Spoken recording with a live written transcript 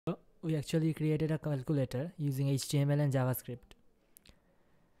we actually created a calculator using HTML and JavaScript.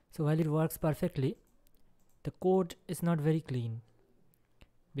 So while it works perfectly, the code is not very clean,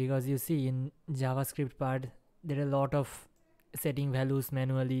 because you see in JavaScript part there are a lot of setting values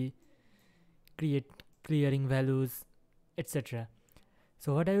manually, clearing values, etc.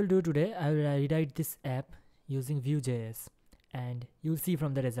 So what I will do today, I will rewrite this app using Vue.JS, and you'll see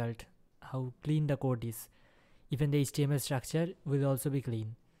from the result how clean the code is. Even the HTML structure will also be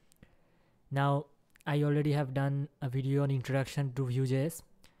clean. Now I already have done a video on introduction to Vue.js,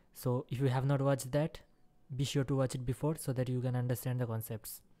 so if you have not watched that, be sure to watch it before so that you can understand the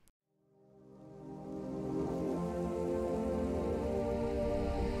concepts.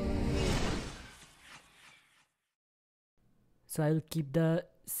 So I will keep the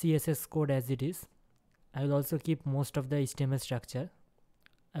CSS code as it is. I will also keep most of the HTML structure.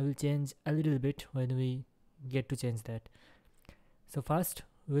 I will change a little bit when we get to change that. So first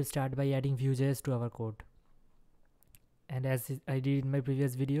we will start by adding Vue.js to our code, and as I did in my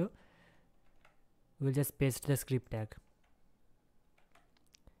previous video, we'll just paste the script tag.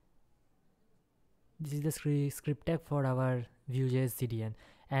 This is the script tag for our Vue.js CDN,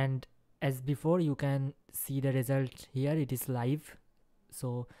 and as before you can see the result here, it is live.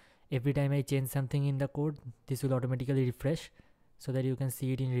 So every time I change something in the code, this will automatically refresh so that you can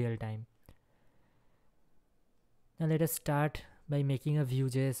see it in real time. Now let us start by making a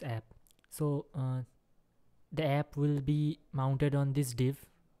Vue.js app. So the app will be mounted on this div,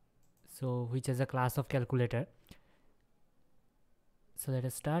 so which is a class of calculator. So let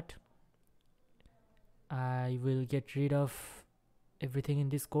us start. I will get rid of everything in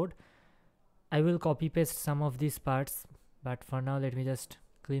this code. I will copy paste some of these parts, but for now let me just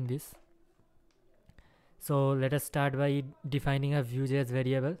clean this. So let us start by defining a Vue.js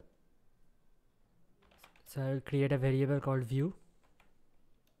variable. So I will create a variable called Vue.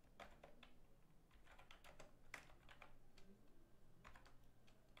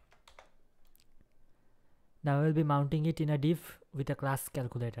 Now I will be mounting it in a div with a class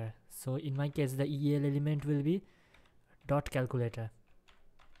calculator. So in my case, the EL element will be dot calculator,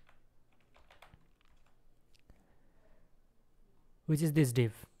 which is this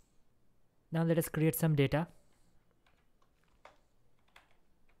div. Now let us create some data.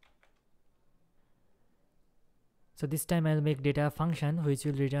 So this time I'll make data a function which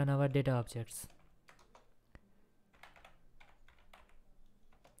will return our data objects.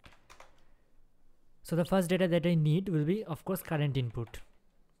 So the first data that I need will be, of course, current input.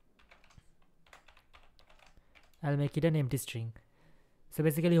 I'll make it an empty string. So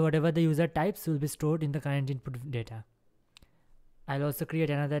basically whatever the user types will be stored in the current input data. I'll also create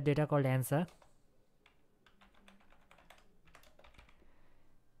another data called answer.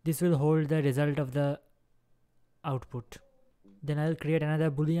 This will hold the result of the output. Then I'll create another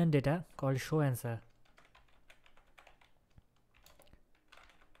boolean data called show answer.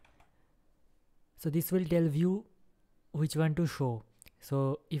 So this will tell Vue which one to show.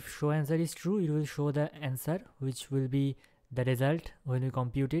 So if show answer is true, it will show the answer, which will be the result when we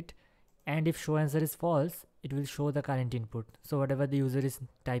compute it. And if show answer is false, it will show the current input. So whatever the user is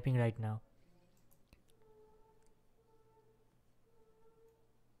typing right now.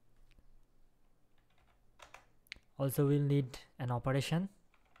 Also we'll need an operation,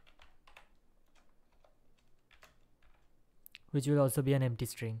 which will also be an empty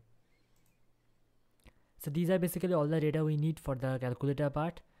string. So these are basically all the data we need for the calculator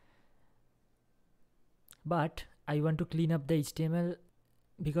part. But I want to clean up the HTML,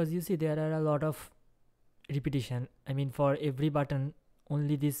 because you see there are a lot of repetition. I mean, for every button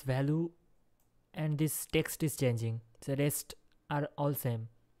only this value and this text is changing. The rest are all same.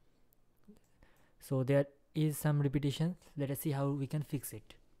 So there is some repetition. Let us see how we can fix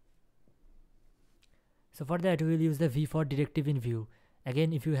it. So for that we will use the v-for directive in Vue.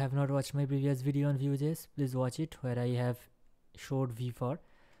 Again, if you have not watched my previous video on Vue.js, please watch it, where I have showed v-for.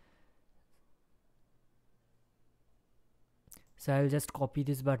 So I will just copy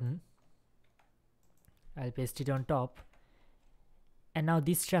this button, I'll paste it on top, and now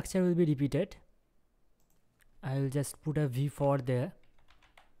this structure will be repeated. I will just put a v-for there.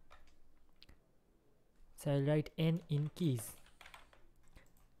 So I'll write n in keys.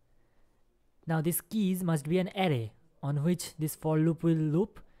 Now this keys must be an array on which this for loop will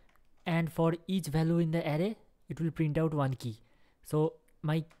loop, and for each value in the array it will print out one key. So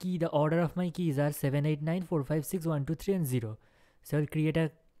my key, the order of my keys are 7, 8, 9, 4, 5, 6, 1, 2, 3 and 0. So I'll create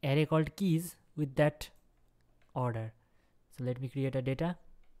a array called keys with that order. So let me create a data.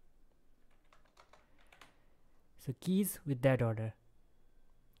 So keys with that order.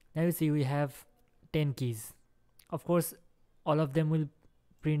 Now you see we have 10 keys. Of course all of them will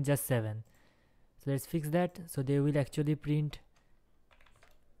print just 7. So let's fix that. So they will actually print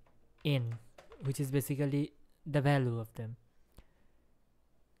n, which is basically the value of them.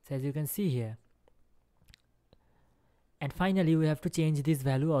 So as you can see here. And finally we have to change this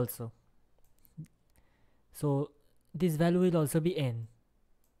value also. So this value will also be n.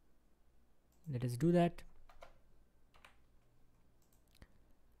 Let us do that.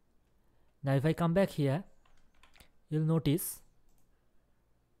 Now if I come back here, you'll notice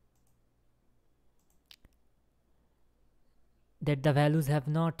that the values have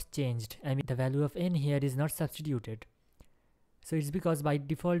not changed. I mean, the value of n here is not substituted. So it's because by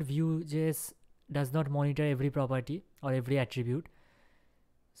default Vue.js does not monitor every property or every attribute.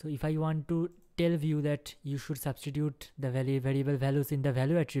 So if I want to tell Vue that you should substitute the variable values in the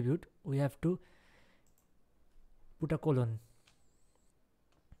value attribute, we have to put a colon.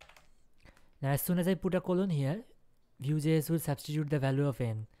 Now as soon as I put a colon here, Vue.js will substitute the value of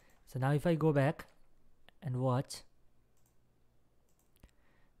n. So now if I go back and watch,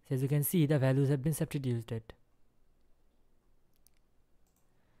 so as you can see, the values have been substituted.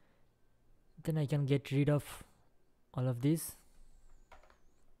 Then I can get rid of all of these.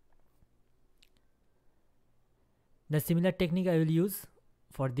 The similar technique I will use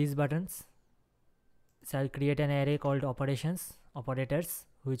for these buttons. So I'll create an array called operators,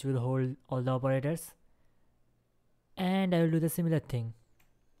 which will hold all the operators. And I will do the similar thing.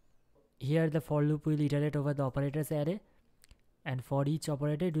 Here the for loop will iterate over the operators array, and for each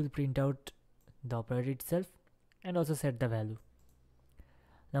operator it will print out the operator itself and also set the value.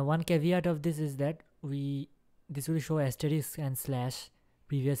 Now one caveat of this is that this will show asterisk and slash.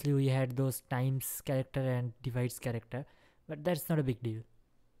 Previously we had those times character and divides character, but that's not a big deal.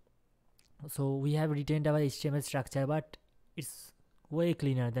 So we have retained our HTML structure, but it's way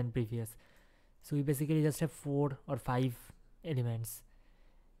cleaner than previous. So we basically just have 4 or 5 elements,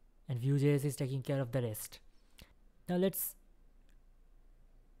 and Vue.js is taking care of the rest. Now let's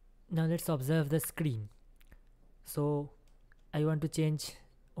observe the screen. So I want to change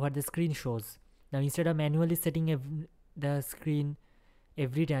what the screen shows. Now instead of manually setting the screen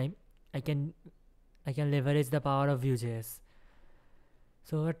every time, I can leverage the power of Vue.js.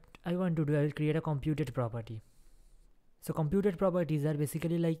 So what I want to do, I will create a computed property. So computed properties are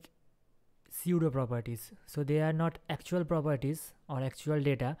basically like pseudo properties. So they are not actual properties or actual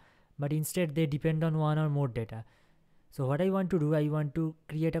data, but instead they depend on one or more data. So what I want to do, I want to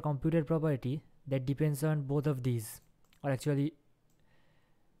create a computed property that depends on both of these, or actually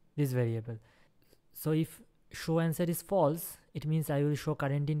this variable. So if show answer is false, it means I will show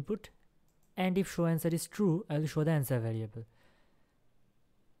current input, and if show answer is true, I will show the answer variable.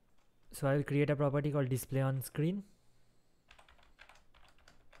 So I will create a property called display on screen.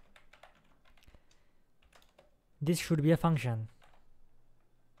 This should be a function.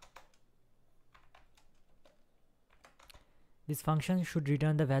 This function should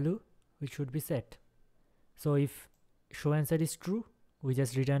return the value which should be set. So if show answer is true, we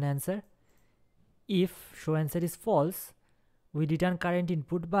just return answer. If show answer is false, we return current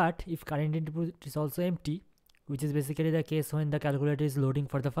input, but if current input is also empty, which is basically the case when the calculator is loading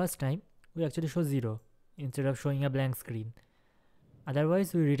for the first time, we actually show 0 instead of showing a blank screen.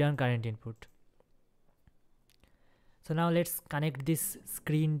 Otherwise we return current input. So now let's connect this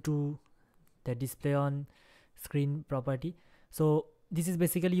screen to the display on screen property. So this is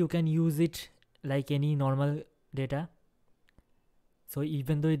basically, you can use it like any normal data. So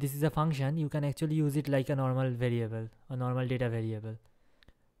even though this is a function, you can actually use it like a normal variable, a normal data variable.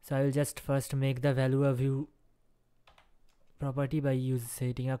 So I will just first make the value of Vue property by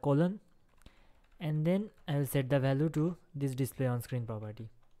setting a colon, and then I will set the value to this display on screen property.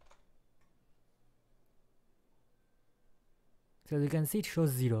 So you can see it shows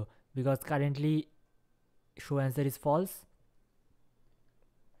 0 because currently show answer is false.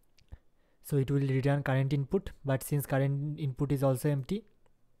 So it will return current input, but since current input is also empty,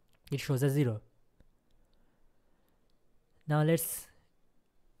 it shows a 0. Now let's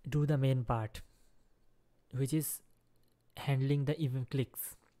do the main part, which is handling the event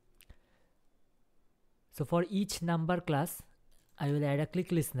clicks. So for each number class, I will add a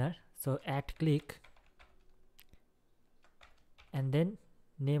click listener. So add click, and then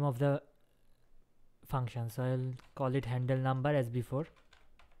name of the function. So I'll call it handle number as before.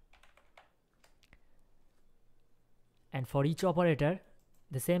 And for each operator,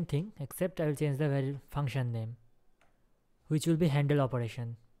 the same thing, except I will change the function name, which will be handle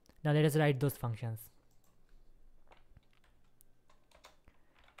operation. Now let us write those functions.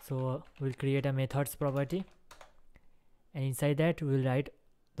 So we'll create a methods property, and inside that we will write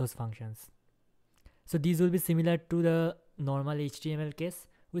those functions. So these will be similar to the normal HTML case,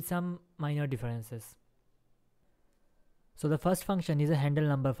 with some minor differences. So the first function is a handle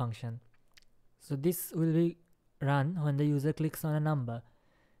number function. So this will be run when the user clicks on a number.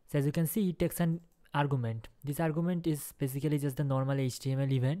 So as you can see, it takes an argument. This argument is basically just the normal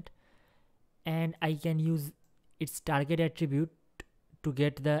HTML event, and I can use its target attribute to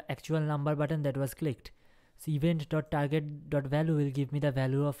get the actual number button that was clicked. So event.target.value will give me the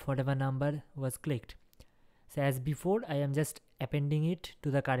value of whatever number was clicked. So as before, I am just appending it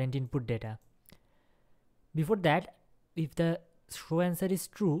to the current input data. Before that, if the show answer is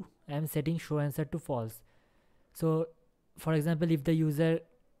true, I am setting show answer to false. So for example, if the user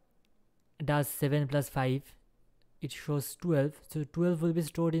does 7 plus 5, it shows 12. So 12 will be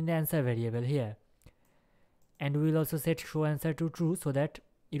stored in the answer variable here. And we will also set show answer to true so that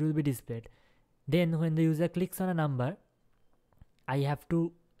it will be displayed. Then when the user clicks on a number, I have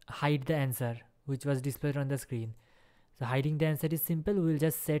to hide the answer which was displayed on the screen. So hiding the answer is simple. We will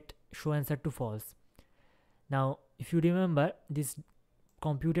just set show answer to false. Now if you remember, this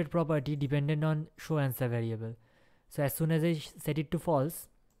computed property depended on show answer variable. So as soon as I set it to false,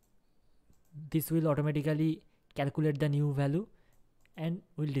 this will automatically calculate the new value and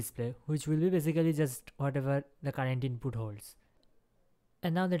will display, which will be basically just whatever the current input holds.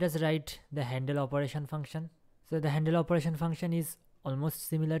 And now let us write the handle operation function. So the handle operation function is almost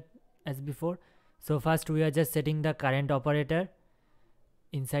similar as before. So first we are just setting the current operator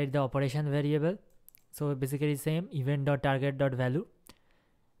inside the operation variable. So basically same event.target.value.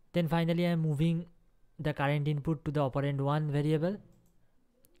 Then finally I am moving the current input to the operand 1 variable,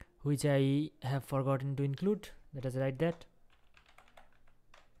 which I have forgotten to include. Let us write that.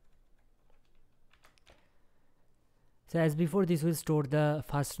 So as before, this will store the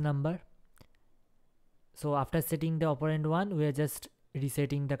first number. So after setting the operand 1, we are just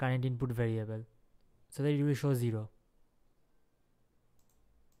resetting the current input variable so that it will show 0.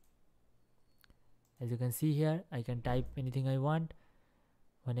 As you can see here, I can type anything I want.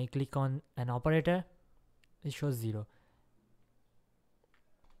 When I click on an operator, it shows 0.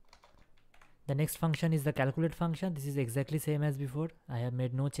 The next function is the calculate function. This is exactly same as before. I have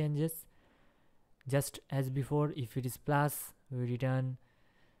made no changes. Just as before, if it is plus, we return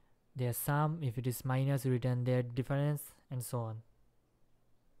their sum. If it is minus, we return their difference, and so on.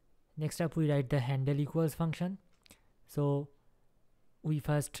 Next up, we write the handle equals function. So we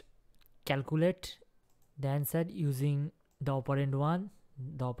first calculate the answer using the operand 1,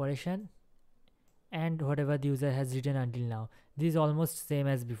 the operation, and whatever the user has written until now. This is almost same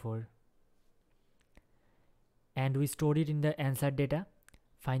as before. And we store it in the answer data.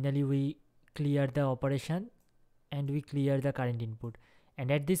 Finally, we clear the operation and we clear the current input.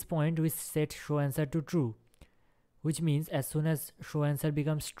 And at this point, we set show answer to true, which means as soon as show answer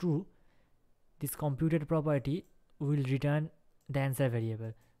becomes true, this computed property will return the answer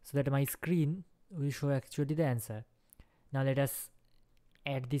variable so that my screen will show actually the answer. Now let us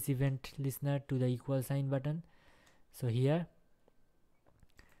add this event listener to the equal sign button. So here,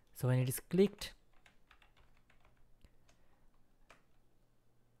 so when it is clicked,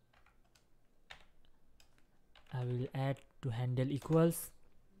 I will add to handle equals.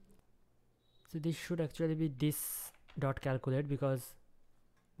 So this should actually be this dot calculate, because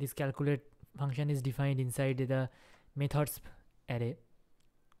this calculate function is defined inside the methods array.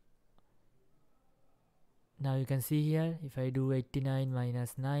 Now you can see here, if I do 89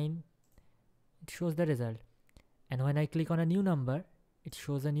 minus 9, it shows the result. And when I click on a new number, it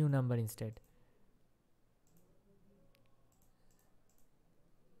shows a new number instead.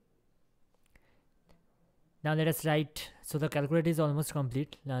 Now let us write, so the calculate is almost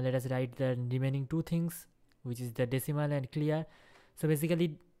complete. Now let us write the remaining two things, which is the decimal and clear. So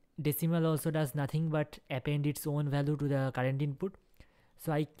basically decimal also does nothing but append its own value to the current input.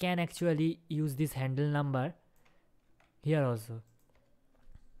 So I can actually use this handle number here also.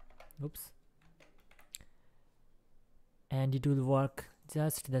 Oops. And it will work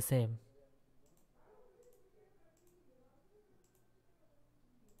just the same.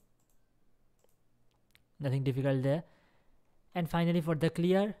 Nothing difficult there. And finally, for the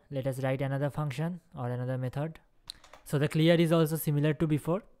clear, let us write another function or another method. So the clear is also similar to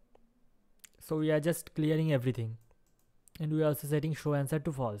before. So we are just clearing everything, and we are also setting show answer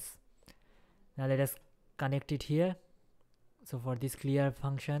to false. Now let us connect it here. So for this clear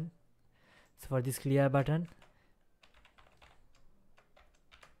function, so for this clear button,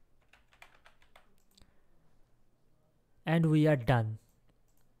 and we are done.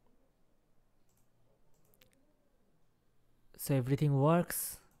 So everything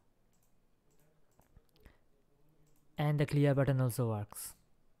works, and the clear button also works.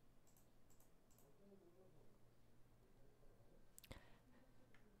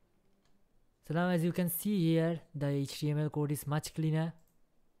 So now as you can see here, the HTML code is much cleaner.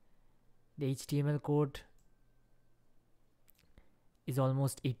 The HTML code is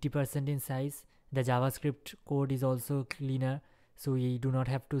almost 80% in size. The JavaScript code is also cleaner, so we do not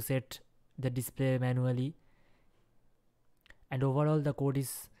have to set the display manually, and overall the code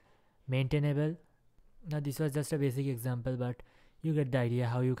is maintainable. Now this was just a basic example, but you get the idea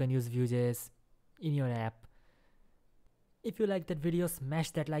how you can use Vue.js in your app. If you like that video,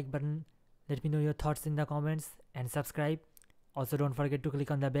 smash that like button. Let me know your thoughts in the comments and subscribe. Also don't forget to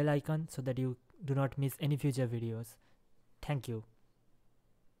click on the bell icon so that you do not miss any future videos. Thank you.